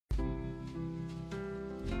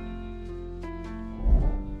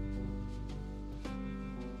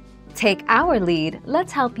Take our lead,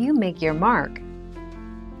 let's help you make your mark.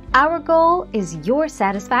 Our goal is your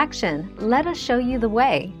satisfaction. Let us show you the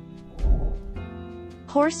way.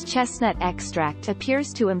 Horse chestnut extract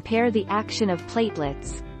appears to impair the action of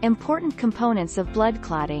platelets, important components of blood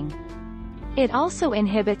clotting. It also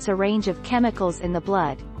inhibits a range of chemicals in the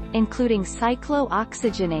blood, including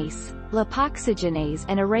cyclooxygenase, lipoxygenase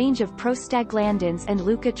and a range of prostaglandins and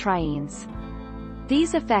leukotrienes.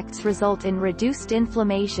 These effects result in reduced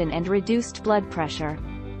inflammation and reduced blood pressure.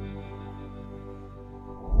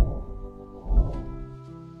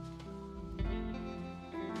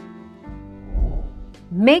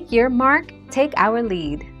 Make your mark, take our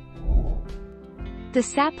lead. The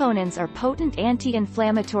saponins are potent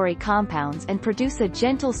anti-inflammatory compounds and produce a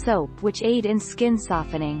gentle soap which aid in skin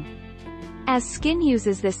softening. As skin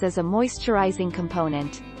uses this as a moisturizing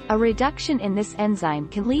component, a reduction in this enzyme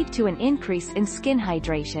can lead to an increase in skin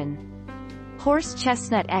hydration. Horse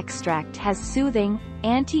chestnut extract has soothing,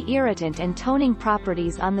 anti-irritant and toning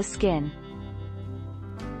properties on the skin.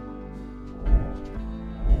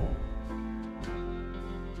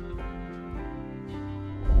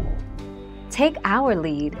 Take our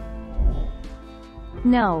lead.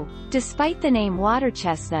 No, despite the name, water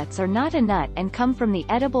chestnuts are not a nut and come from the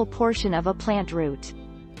edible portion of a plant root.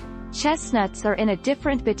 Chestnuts are in a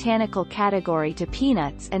different botanical category to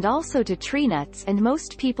peanuts and also to tree nuts, and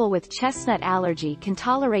most people with chestnut allergy can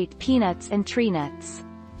tolerate peanuts and tree nuts.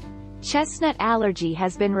 Chestnut allergy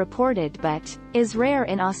has been reported but is rare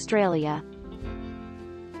in Australia.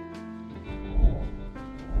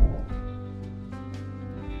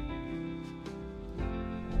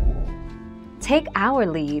 Take our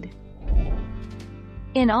lead.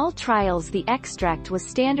 In all trials, the extract was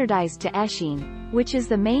standardized to eschine, which is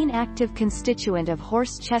the main active constituent of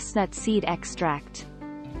horse chestnut seed extract.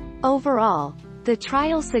 Overall, the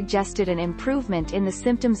trial suggested an improvement in the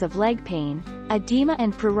symptoms of leg pain, edema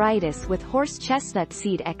and pruritus with horse chestnut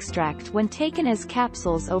seed extract when taken as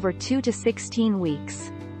capsules over 2 to 16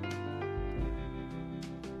 weeks.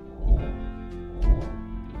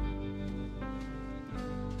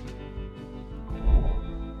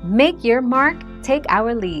 Make your mark, take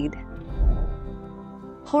our lead.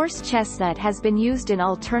 Horse chestnut has been used in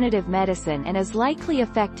alternative medicine and is likely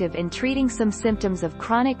effective in treating some symptoms of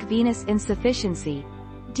chronic venous insufficiency,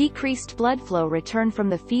 decreased blood flow return from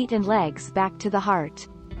the feet and legs back to the heart.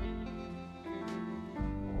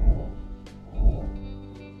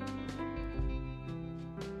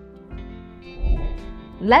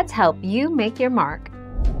 Let's help you make your mark.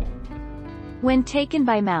 When taken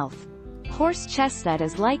by mouth, horse chestnut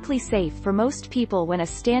is likely safe for most people when a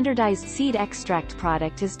standardized seed extract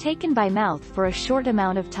product is taken by mouth for a short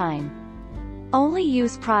amount of time. Only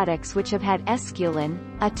use products which have had esculin,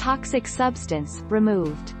 a toxic substance,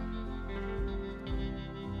 removed.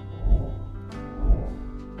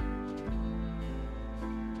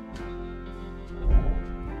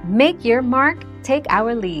 Make your mark, take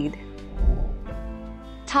our lead.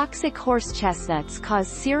 Toxic horse chestnuts cause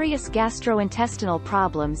serious gastrointestinal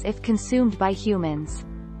problems if consumed by humans.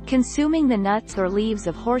 Consuming the nuts or leaves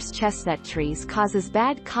of horse chestnut trees causes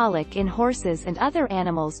bad colic in horses, and other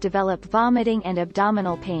animals develop vomiting and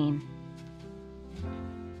abdominal pain.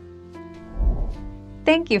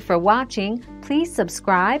 Thank you for watching. Please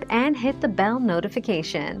subscribe and hit the bell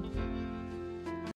notification.